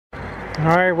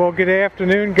Alright, well, good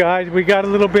afternoon, guys. We got a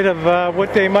little bit of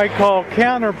what they might call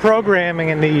counter-programming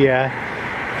in the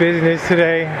business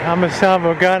today. I'm a son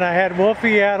of a gun. I had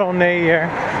Wolfie out on the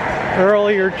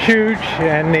earlier chooch,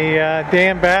 and the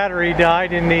damn battery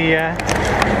died in the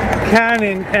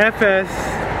Canon FS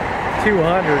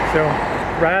 200. So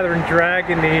rather than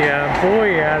dragging the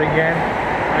boy out again,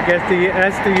 I guess the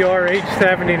SDR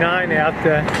H79 out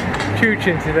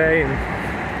chooching today. And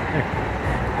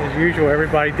as usual,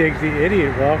 everybody digs the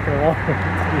idiot walking along with the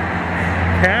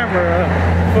camera a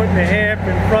foot and a half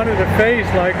in front of the face,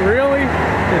 like, really?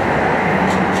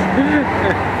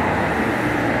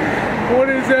 What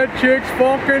is that chick's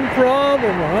fucking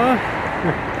problem, huh?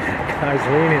 Guy's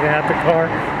leaning out the car.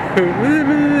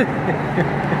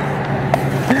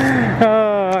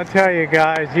 Oh, I'll tell you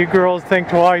guys, you girls think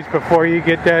twice before you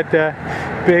get that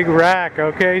big rack,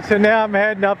 okay? So now I'm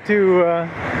heading up to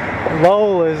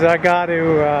Lola's. I got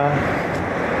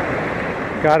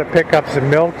to pick up some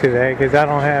milk today because I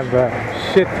don't have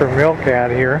shit for milk out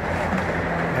here,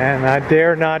 and I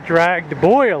dare not drag the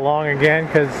boy along again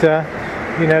because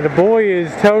you know, the boy's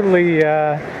totally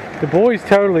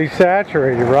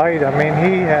saturated, right? I mean,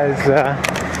 he has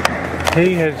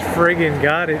friggin'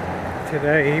 got it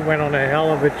today. He went on a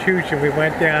hell of a chooch, and we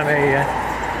went down a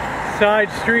side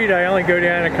street I only go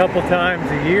down a couple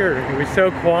times a year. It was so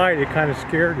quiet it kind of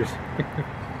scared us.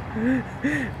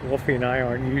 Wolfie and I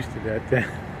aren't used to that.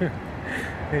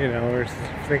 You know, I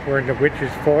think we're in the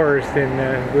Witch's Forest in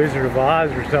Wizard of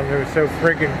Oz or something. It was so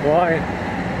friggin' quiet.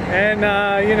 And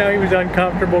you know, he was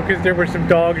uncomfortable because there were some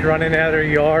dogs running out of their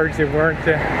yards that weren't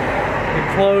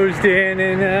closed in,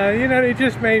 and you know, they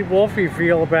just made Wolfie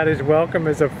feel about as welcome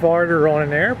as a farter on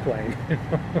an airplane.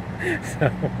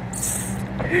 So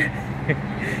you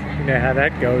know how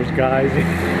that goes, guys.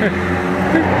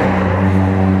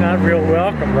 Not real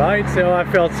welcome, right? So I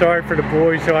felt sorry for the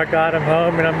boys, so I got him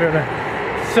home, and I'm gonna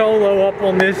solo up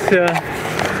on this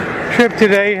trip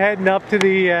today, heading up to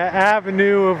the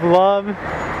Avenue of Love.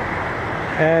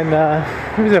 And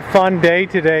it was a fun day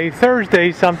today.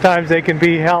 Thursdays, sometimes they can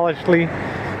be hellishly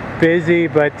busy,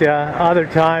 but other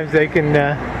times they can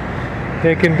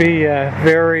be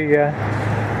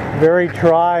very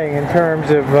trying in terms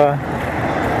of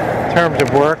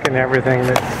work and everything.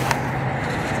 That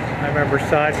I remember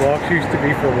sidewalks used to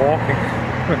be for walking.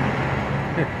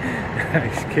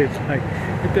 These kids like,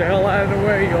 get the hell out of the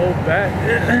way, you old bat.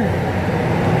 It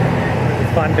was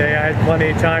a fun day. I had plenty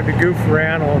of time to goof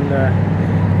around on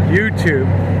YouTube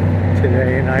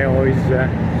today, and I always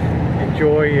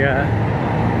enjoy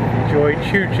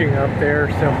chooching up there.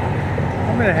 So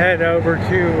I'm gonna head over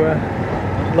to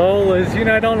Lola's. You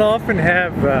know, I don't often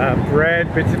have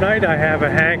bread, but tonight I have a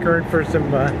hankering for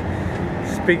some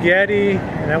spaghetti,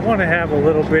 and I want to have a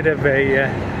little bit of a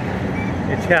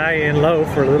Italian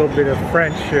loaf or a little bit of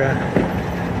French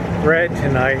bread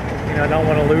tonight. You know, I don't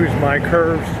want to lose my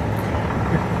curves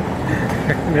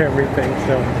and everything,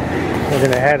 so we're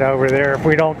going to head over there if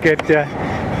we don't get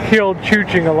killed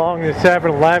chooching along the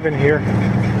 7-Eleven here.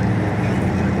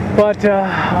 But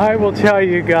I will tell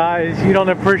you guys, you don't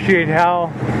appreciate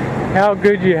how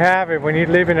good you have it when you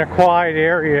live in a quiet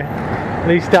area. At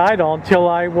least I don't, till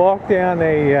I walk down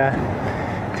a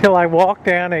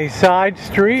side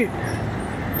street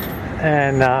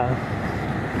and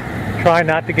try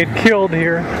not to get killed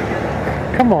here.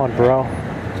 Come on, bro.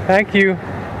 Thank you.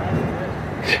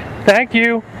 Thank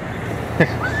you.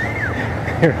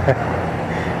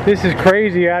 This is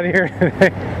crazy out here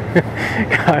today.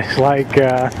 Guys, like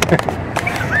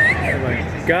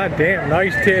goddamn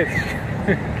nice tits.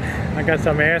 I got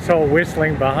some asshole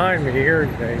whistling behind me here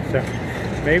today, so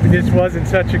maybe this wasn't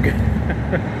such a good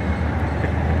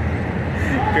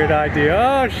good idea.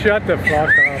 Oh, shut the fuck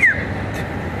up.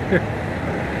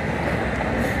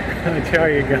 I tell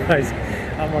you guys,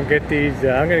 I'm gonna get these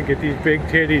big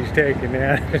titties taken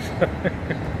out.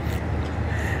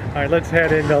 Alright, let's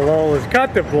head into Lola's.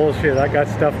 Cut the bullshit, I got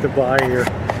stuff to buy here.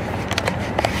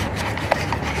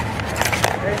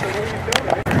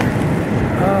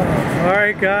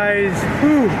 Alright guys,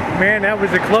 whew, man, that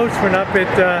was a close one up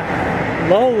at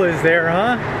Lola's there,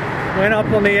 huh? Went up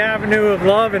on the Avenue of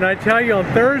Love, and I tell you, on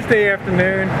Thursday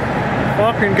afternoon,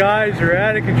 fucking guys are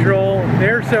out of control.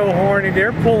 They're so horny,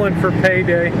 they're pulling for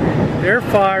payday. They're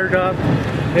fired up.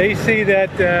 They see that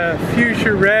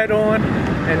fuchsia red on,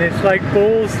 and it's like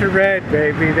bulls to red,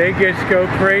 baby. They just go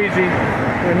crazy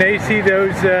when they see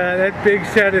those that big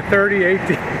set of 38.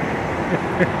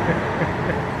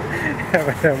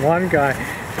 That one guy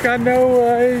got no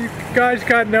guy's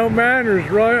got no manners,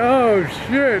 right? Oh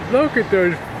shit, look at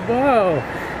those, wow,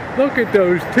 look at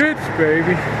those tits,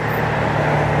 baby.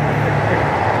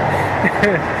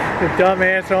 The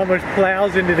dumbass almost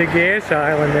plows into the gas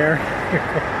island there.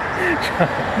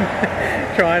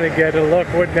 Trying to get a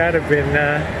look. Wouldn't that have been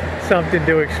something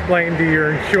to explain to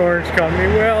your insurance company?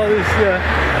 Well,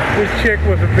 this chick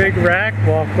with a big rack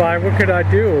walked by. What could I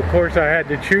do? Of course, I had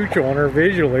to chooch on her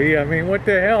visually. I mean, what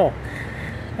the hell?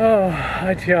 Oh,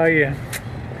 I tell you.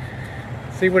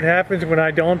 See what happens when I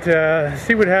don't.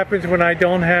 See what happens when I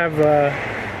don't have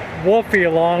Wolfie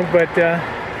along. But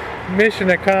mission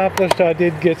accomplished. I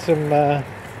did get some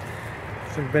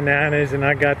bananas, and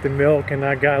I got the milk, and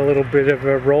I got a little bit of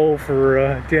a roll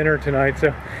for dinner tonight.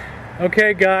 So,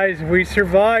 okay, guys, we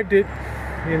survived it.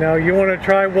 You know, you want to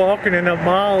try walking in a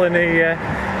mall in a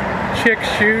chick's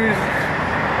shoes?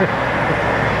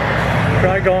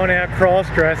 Try going out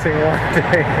cross-dressing one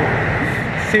day.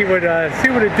 see what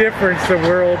a difference the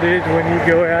world is when you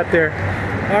go out there.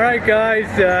 All right, guys.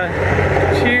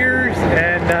 Cheers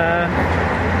and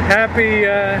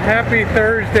happy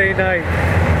Thursday night.